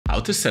How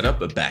to set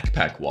up a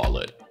Backpack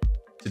wallet.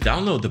 To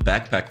download the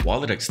Backpack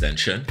wallet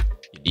extension,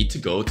 you need to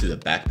go to the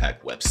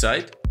Backpack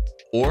website,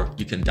 or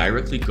you can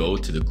directly go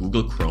to the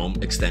Google Chrome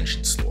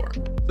extension store.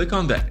 Click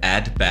on the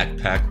Add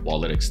Backpack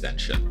wallet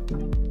extension.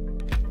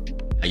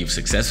 Now you've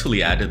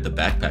successfully added the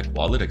Backpack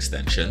wallet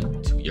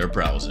extension to your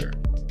browser.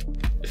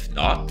 If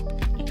not,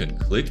 you can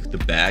click the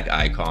bag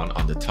icon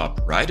on the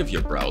top right of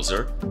your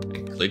browser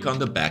and click on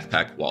the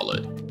Backpack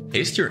wallet.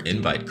 Paste your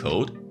invite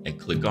code and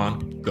click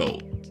on Go.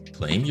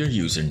 Claim your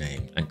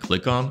username and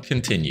click on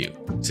Continue.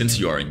 Since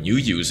you are a new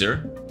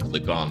user,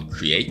 click on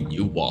Create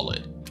New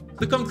Wallet.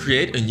 Click on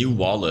Create a New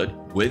Wallet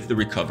with the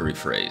recovery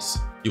phrase.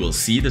 You will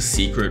see the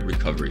secret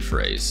recovery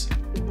phrase.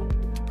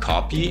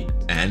 Copy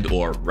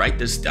and/or write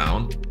this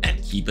down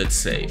and keep it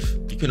safe.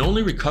 You can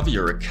only recover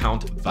your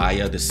account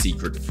via the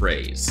secret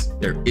phrase.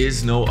 There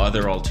is no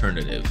other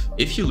alternative.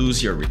 If you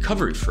lose your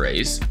recovery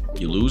phrase,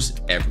 you lose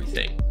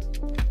everything.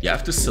 You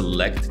have to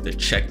select the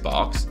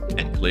checkbox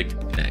and click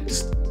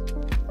Next.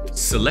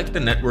 Select the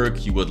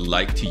network you would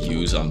like to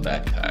use on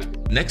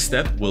Backpack. Next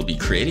step will be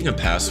creating a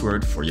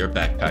password for your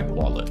Backpack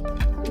wallet.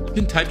 You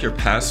can type your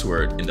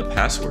password in the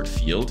password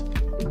field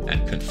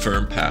and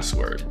confirm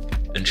password.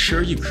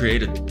 Ensure you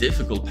create a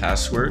difficult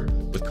password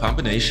with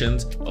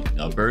combinations of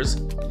numbers,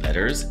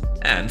 letters,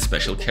 and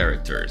special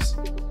characters.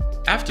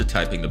 After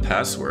typing the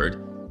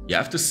password, you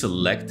have to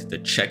select the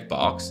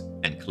checkbox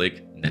and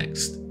click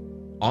Next.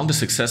 On the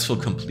successful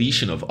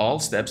completion of all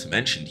steps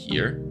mentioned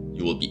here,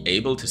 you will be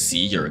able to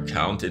see your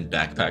account in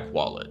Backpack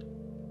Wallet.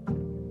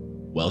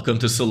 Welcome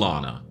to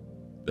Solana,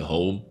 the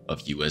home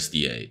of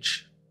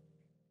USDH.